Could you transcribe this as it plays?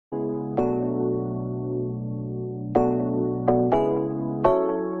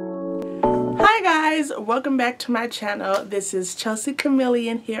guys, welcome back to my channel. This is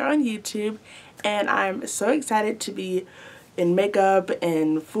ChelseaChameleon here on YouTube, and I'm so excited to be in makeup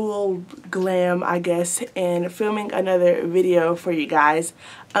and full glam, I guess, and filming another video for you guys.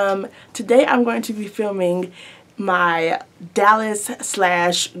 Today I'm going to be filming my Dallas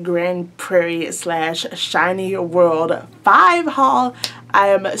 / Grand Prairie / SHINee World 5 haul. I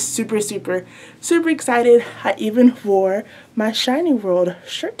am super excited. I even wore my SHINee World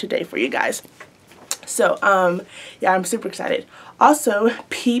shirt today for you guys. So yeah, I'm super excited. Also,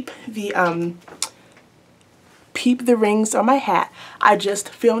 peep the rings on my hat. I just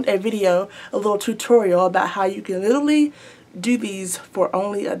filmed a video, a little tutorial about how you can literally do these for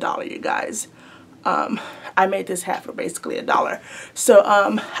only $1, you guys. I made this hat for basically $1. So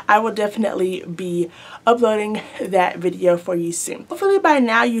I will definitely be uploading that video for you soon. Hopefully by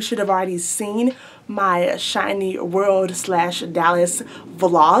now you should have already seen my SHINee World / Dallas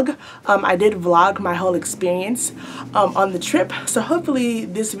vlog. I did vlog my whole experience on the trip, so hopefully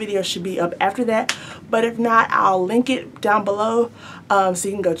this video should be up after that, but if not, I'll link it down below so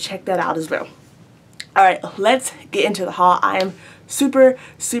you can go check that out as well. Alright, let's get into the haul. I am super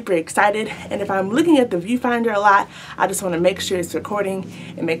excited, and if I'm looking at the viewfinder a lot, I just want to make sure it's recording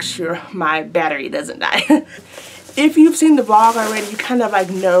and make sure my battery doesn't die. If you've seen the vlog already, you kind of like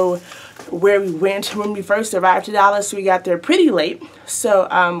know where we went when we first arrived to Dallas. We got there pretty late,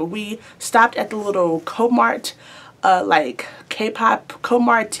 so we stopped at the little Kmart, like K-pop,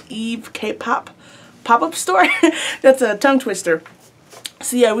 Kmart Eve K-pop pop-up store. That's a tongue twister.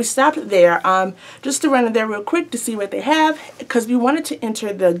 So yeah, we stopped there just to run in there real quick to see what they have, because we wanted to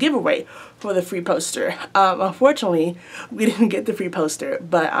enter the giveaway for the free poster. Unfortunately, we didn't get the free poster,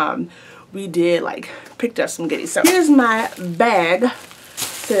 but we did picked up some goodies. So here's my bag.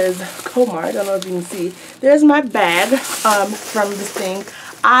 It says Comar. I don't know if you can see. There's my bag from this thing.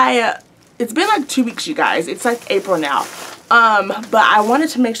 It's been like 2 weeks, you guys. It's like April now. But I wanted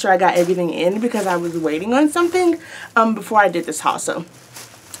to make sure I got everything in because I was waiting on something before I did this haul. So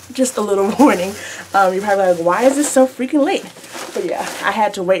just a little warning. You're probably like, why is this so freaking late? But yeah, I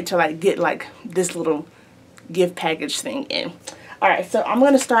had to wait till I get this little gift package thing in. Alright, so I'm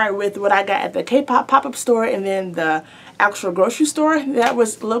going to start with what I got at the K-pop pop-up store, and then the actual grocery store that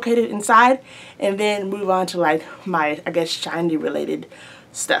was located inside, and then move on to my, I guess, SHINee related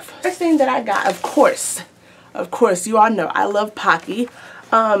stuff. First thing that I got, of course, you all know I love Pocky.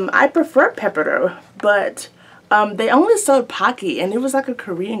 I prefer pepper though, but they only sold Pocky, and it was like a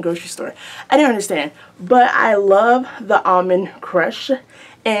Korean grocery store. I didn't understand, but I love the almond crush,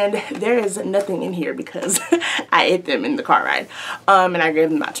 and there is nothing in here because I ate them in the car ride, and I gave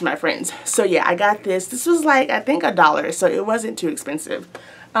them out to my friends. So yeah, I got this. This was I think $1, so it wasn't too expensive.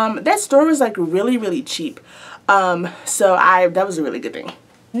 That store was really cheap, so that was a really good thing.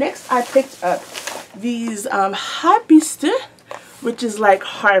 Next, I picked up these Harvest, which is like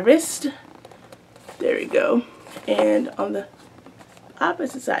harvest. There we go. And on the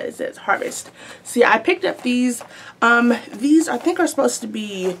opposite side it says harvest. See, I picked up these. These I think are supposed to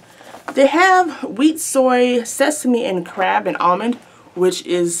be, they have wheat, soy, sesame, and crab and almond, which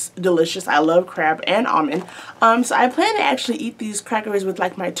is delicious. I love crab and almond. So I plan to actually eat these crackers with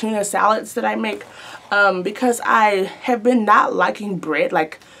my tuna salads that I make, because I have been not liking bread,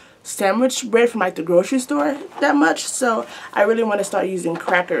 sandwich bread from the grocery store that much, so I really want to start using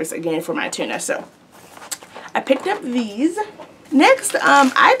crackers again for my tuna. So I picked up these. Next,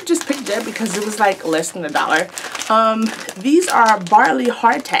 I just picked it up because it was less than $1. These are barley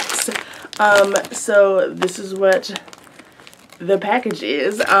hardtacks. So this is what the package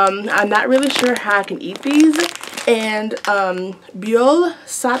is. I'm not really sure how I can eat these. And Biol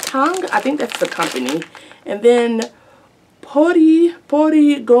Satang, I think that's the company. And then Pori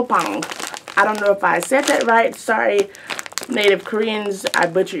Gopang. I don't know if I said that right. Sorry, native Koreans, I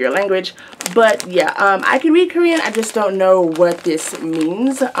butcher your language. But yeah, I can read Korean. I just don't know what this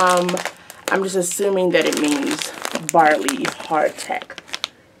means. I'm just assuming that it means barley hardtack,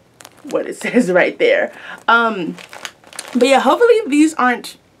 what it says right there. But yeah, hopefully these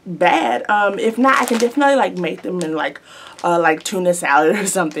aren't bad. If not, I can definitely make them in tuna salad or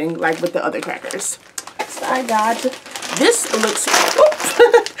something with the other crackers. So I got this. Looks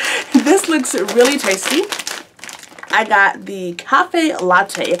this looks really tasty. I got the cafe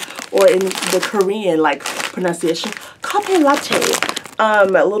latte, or in the Korean pronunciation, cafe latte,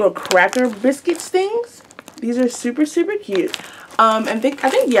 little cracker biscuits things. These are super cute. And I think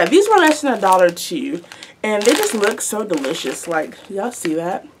yeah, these were less than $1 too, and they just look so delicious. Y'all see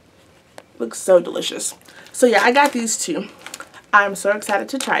that? Looks so delicious. So yeah, I got these too. I'm so excited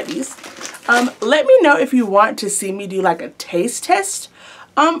to try these. Let me know if you want to see me do a taste test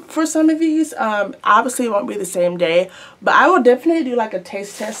For some of these, obviously it won't be the same day, but I will definitely do like a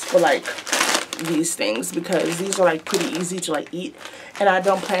taste test for like these things, because these are like pretty easy to like eat, and I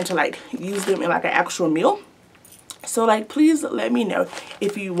don't plan to like use them in like an actual meal. So like, please let me know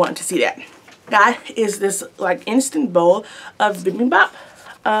if you want to see that. That is this like instant bowl of bibimbap.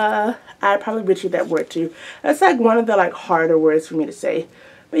 I probably butchered that word too. That's like one of the like harder words for me to say.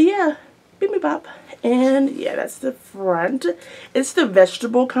 But yeah, bibimbap. And yeah, that's the front. It's the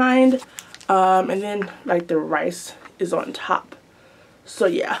vegetable kind. And then like the rice is on top. So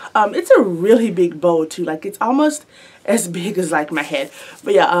yeah, it's a really big bowl too. Like it's almost as big as like my head.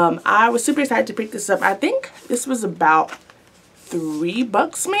 But yeah, I was super excited to pick this up. I think this was about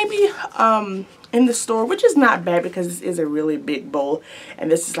 $3 maybe in the store, which is not bad because this is a really big bowl and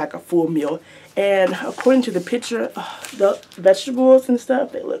this is like a full meal. And according to the picture, the vegetables and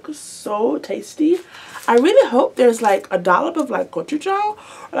stuff, they look so tasty. I really hope there's like a dollop of like gochujang, or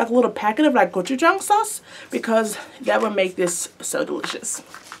like a little packet of like gochujang sauce, because that would make this so delicious.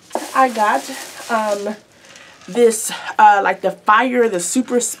 I got this like the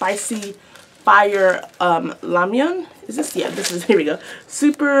super spicy fire ramyeon. Is this? Yeah, this is, here we go.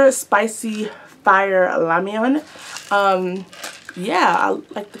 Super spicy fire ramyeon. Yeah, I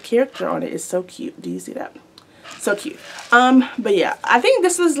like the character on it. It's so cute. Do you see that? So cute. But yeah, I think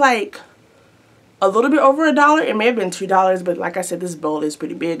this was like a little bit over $1. It may have been $2, but like I said, this bowl is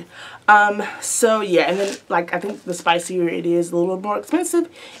pretty big. So yeah, and then like I think the spicier it is, a little more expensive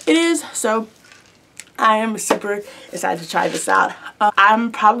it is. So I am super excited to try this out.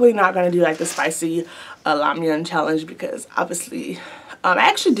 I'm probably not going to do like the spicy ramyeon challenge, because obviously I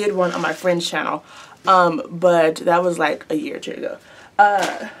actually did one on my friend's channel, but that was like a year or two ago.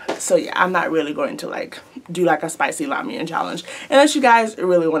 So yeah, I'm not really going to like do like a spicy ramyeon challenge unless you guys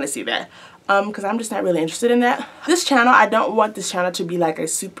really want to see that, because I'm just not really interested in that. This channel, I don't want this channel to be like a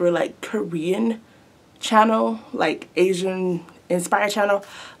super like Korean channel, like Asian inspired channel.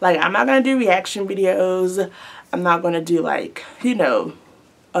 Like, I'm not gonna do reaction videos. I'm not gonna do like, you know,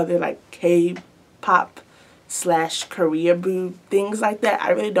 other like K-pop / Korea boob things like that. I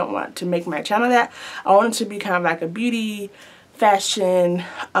really don't want to make my channel that. I want it to be kind of like a beauty, fashion,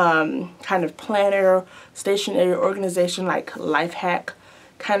 kind of planner, stationery organization, like life hack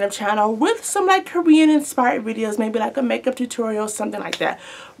kind of channel with some like Korean inspired videos, maybe like a makeup tutorial, something like that.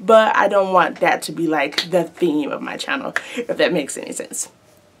 But I don't want that to be like the theme of my channel, if that makes any sense.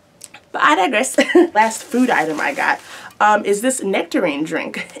 But I digress. Last food item I got is this nectarine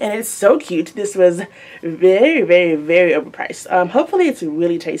drink, and it's so cute. This was very, very, very overpriced. Hopefully it's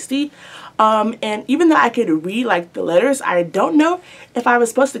really tasty. And even though I could read like the letters, I don't know if I was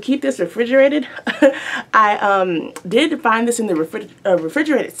supposed to keep this refrigerated. I did find this in the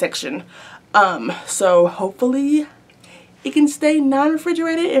refrigerated section. So hopefully it can stay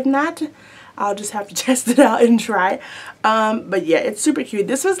non-refrigerated. If not, I'll just have to test it out and try. But yeah, it's super cute.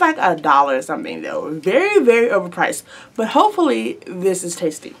 This was like $1 or something though. Very, very overpriced. But hopefully this is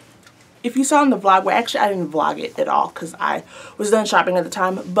tasty. If you saw in the vlog, well actually I didn't vlog it at all because I was done shopping at the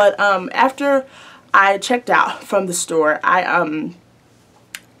time. But after I checked out from the store, I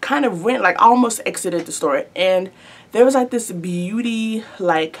kind of went, like almost exited the store. And there was like this beauty,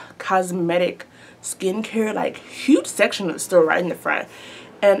 like cosmetic, skincare, like huge section of the store right in the front.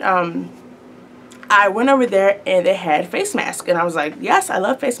 And I went over there and they had face masks. And I was like, yes, I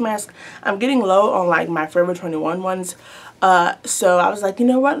love face masks. I'm getting low on like my Forever 21 ones. So I was like, you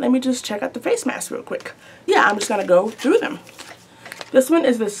know what, let me just check out the face mask real quick. Yeah, I'm just gonna go through them. This one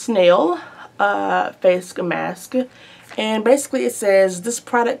is the snail face mask, and basically it says this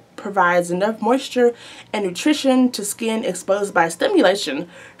product provides enough moisture and nutrition to skin exposed by stimulation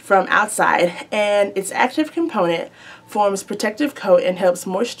from outside, and its active component forms protective coat and helps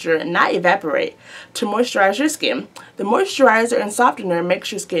moisture not evaporate to moisturize your skin. The moisturizer and softener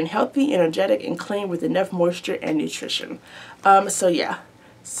makes your skin healthy, energetic, and clean with enough moisture and nutrition. So yeah,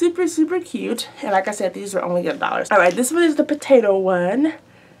 super, super cute. And like I said, these are only $1. Alright, this one is the potato one.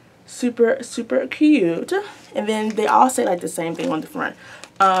 Super, super cute. And then they all say like the same thing on the front.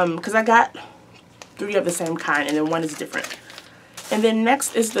 Because I got 3 of the same kind and then one is different. And then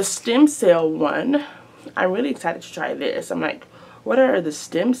next is the stem cell one. I'm really excited to try this. I'm like, what are the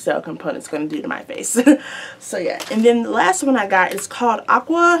stem cell components going to do to my face? So yeah. And then the last one I got is called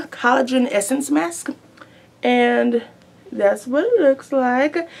Aqua Collagen Essence Mask. And that's what it looks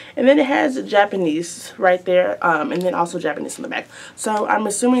like. And then it has Japanese right there. And then also Japanese in the back. So I'm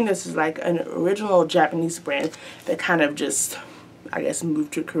assuming this is like an original Japanese brand that kind of just I guess,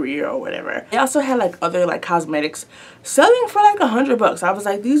 moved to Korea or whatever. They also had like other like cosmetics selling for like $100. I was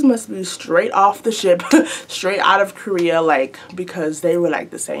like, these must be straight off the ship, straight out of Korea, like, because they were like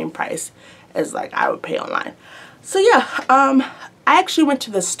the same price as like I would pay online. So yeah, I actually went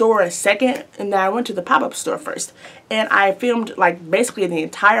to the store second, and then I went to the pop-up store first, and I filmed like basically the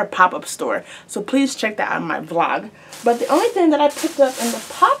entire pop-up store, so please check that out in my vlog. But the only thing that I picked up in the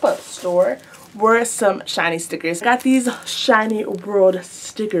pop-up store were some SHINee stickers. I got these SHINee World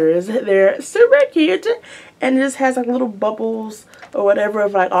stickers. They're super cute, and it just has like little bubbles or whatever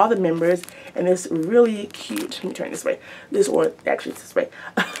of like all the members, and this really cute, let me turn this way, this, or actually it's this way,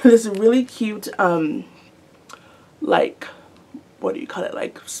 this really cute like, what do you call it,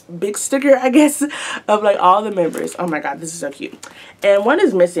 like big sticker, I guess, of like all the members. Oh my god, this is so cute. And one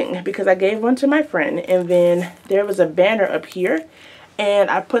is missing because I gave one to my friend, and then there was a banner up here,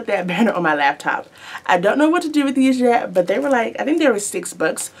 and I put that banner on my laptop. I don't know what to do with these yet, but they were like, I think they were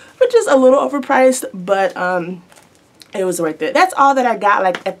 $6, which is a little overpriced, but it was worth it. That's all that I got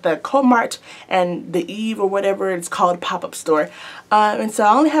like at the Kmart and the Eve or whatever it's called pop-up store. And so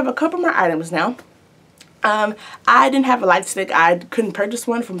I only have a couple more items now. I didn't have a light stick. I couldn't purchase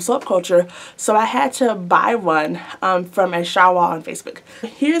one from Soap Culture, so I had to buy one from a Shaw Wall on Facebook.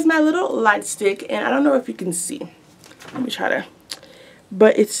 Here's my little light stick, and I don't know if you can see. Let me try to.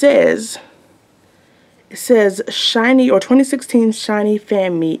 But it says SHINee, or 2016 SHINee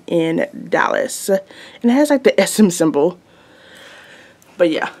Fan Meet in Dallas, and it has like the SM symbol.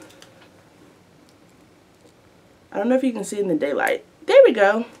 But yeah, I don't know if you can see it in the daylight. There we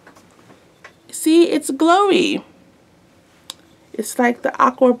go. See, it's glowy. It's like the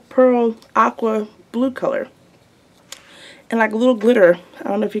aqua pearl, aqua blue color. And like a little glitter. I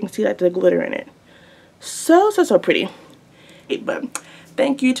don't know if you can see like the glitter in it. So pretty. But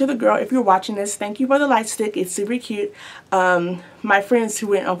thank you to the girl. If you're watching this, thank you for the light stick. It's super cute. My friends who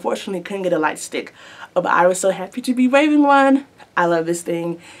went unfortunately couldn't get a light stick. But I was so happy to be waving one. I love this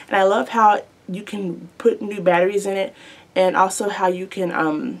thing. And I love how you can put new batteries in it. And also how you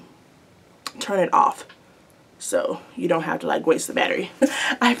can turn it off, so you don't have to like waste the battery.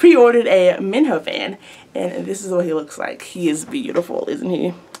 I pre-ordered a Minho fan, and this is what he looks like. He is beautiful, isn't he?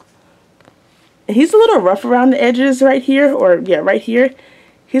 And he's a little rough around the edges right here, or yeah, right here.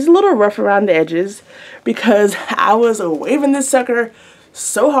 He's a little rough around the edges because I was waving this sucker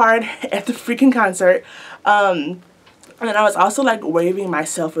so hard at the freaking concert. And then I was also like waving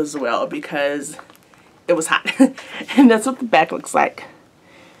myself as well because it was hot. And that's what the back looks like.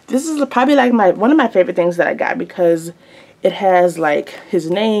 This is probably like one of my favorite things that I got because it has like his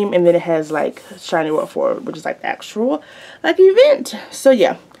name, and then it has like SHINee World 4, which is like the actual like event. So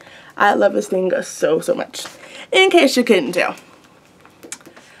yeah, I love this thing so much, in case you couldn't tell.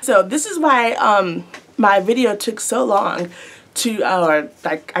 So this is why my video took so long to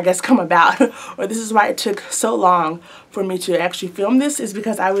like I guess come about, or this is why it took so long for me to actually film this, is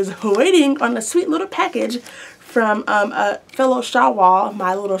because I was waiting on a sweet little package from a fellow Shaw Wall,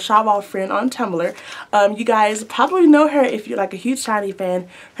 my little Shaw Wall friend on Tumblr. You guys probably know her if you're like a huge SHINee fan.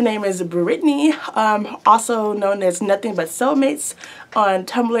 Her name is Brittany, also known as Nothing But Soulmates on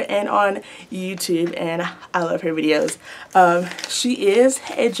Tumblr and on YouTube, and I love her videos. She is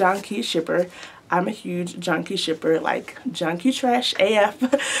a Jonghyun shipper. I'm a huge Jonghyun shipper, like Jonghyun trash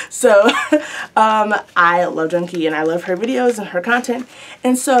AF. So I love Jonghyun and I love her videos and her content.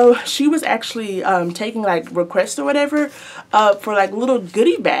 And so she was actually taking like requests or whatever for like little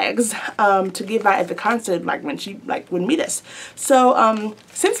goodie bags to give out at the concert, like when she would meet us. So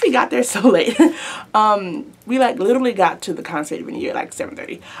since we got there so late, we like literally got to the concert even here like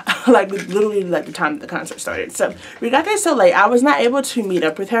 7:30, like literally like the time that the concert started. So we got there so late, I was not able to meet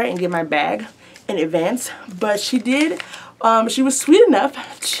up with her and get my bag in advance, but she did. She was sweet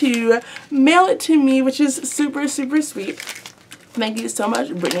enough to mail it to me, which is super sweet. Thank you so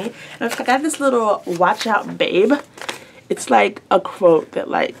much, Brittany. And I got this little "Watch Out, Babe." It's like a quote that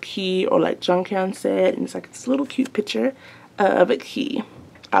like he or like Jonghyun said, and it's like this little cute picture of a key.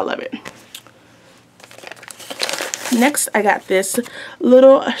 I love it. Next, I got this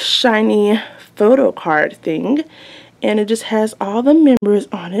little SHINee photo card thing, and it just has all the members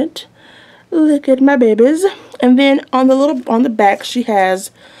on it. Look at my babies. And then on the back she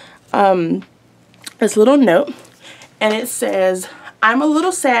has this little note, and it says, "I'm a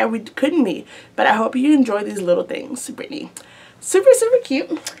little sad we couldn't meet, but I hope you enjoy these little things, Brittany." Super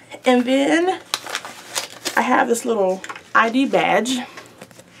cute. And then I have this little ID badge,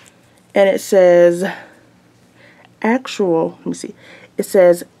 and it says actual, let me see, it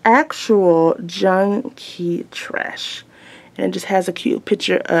says actual Jonghyun trash. And it just has a cute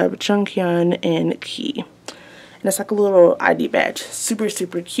picture of Jonghyun and Key. And it's like a little ID badge. Super,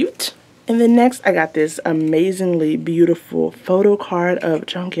 super cute. And then next, I got this amazingly beautiful photo card of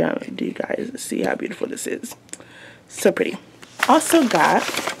Junghyun. Do you guys see how beautiful this is? So pretty. Also got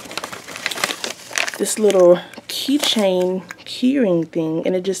this little keychain keyring thing,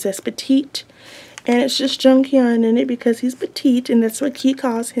 and it just says petite. And it's just Junghyun in it because he's petite, and that's what Key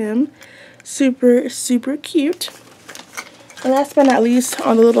calls him. Super, super cute. And last but not least,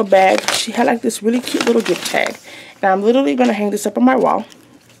 on the little bag, she had like this really cute little gift tag. And I'm literally going to hang this up on my wall.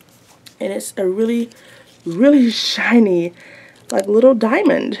 And it's a really, really shiny, like little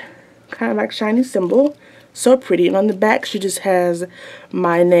diamond. Kind of like shiny symbol. So pretty. And on the back, she just has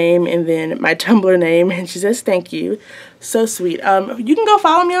my name and then my Tumblr name. And she says, thank you. So sweet. You can go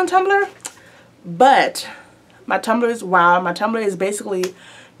follow me on Tumblr. But my Tumblr is wild. My Tumblr is basically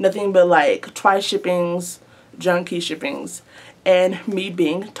nothing but like twice shippings, junky shippings, and me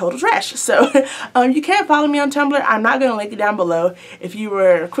being total trash. So you can't follow me on Tumblr. I'm not going to link it down below. If you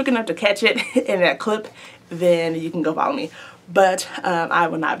were quick enough to catch it in that clip, then you can go follow me. But I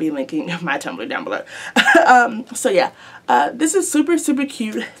will not be linking my Tumblr down below. So yeah, this is super, super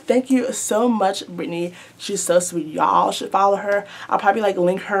cute. Thank you so much, Brittany. She's so sweet. Y'all should follow her. I'll probably like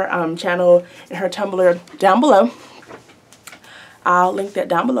link her channel and her Tumblr down below. I'll link that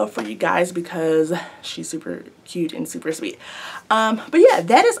down below for you guys because she's super cute and super sweet. But yeah,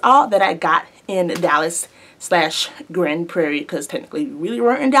 that is all that I got in Dallas / Grand Prairie, because technically we really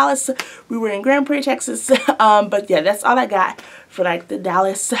weren't in Dallas. We were in Grand Prairie, Texas. But yeah, that's all I got for like the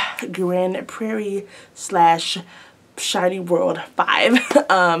Dallas Grand Prairie / SHINee World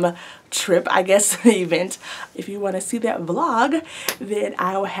 5 trip, I guess, event. If you want to see that vlog, then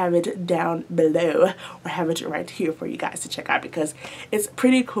I will have it down below, or have it right here for you guys to check out, because it's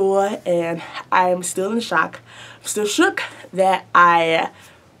pretty cool. And I'm still in shock. I'm still shook that I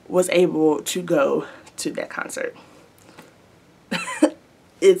was able to go to that concert.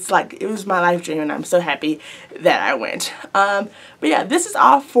 It's like, it was my life dream, and I'm so happy that I went. But yeah, this is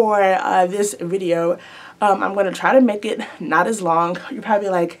all for this video. I'm going to try to make it not as long. You're probably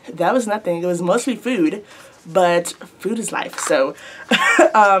like, that was nothing. It was mostly food, but food is life. So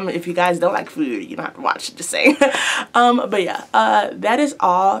if you guys don't like food, you don't have to watch it, just saying. But yeah, that is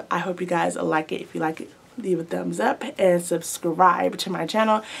all. I hope you guys like it. If you like it, leave a thumbs up and subscribe to my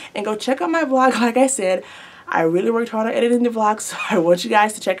channel. And go check out my vlog. Like I said, I really worked hard on editing the vlog, so I want you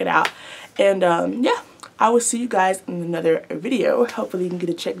guys to check it out. And yeah, I will see you guys in another video. Hopefully you can get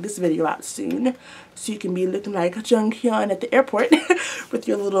to check this video out soon, so you can be looking like Junghyun at the airport with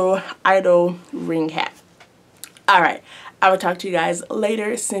your little idol ring hat. Alright, I will talk to you guys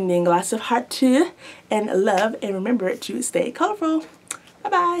later, sending lots of heart to and love, and remember to stay colorful. Bye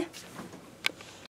bye.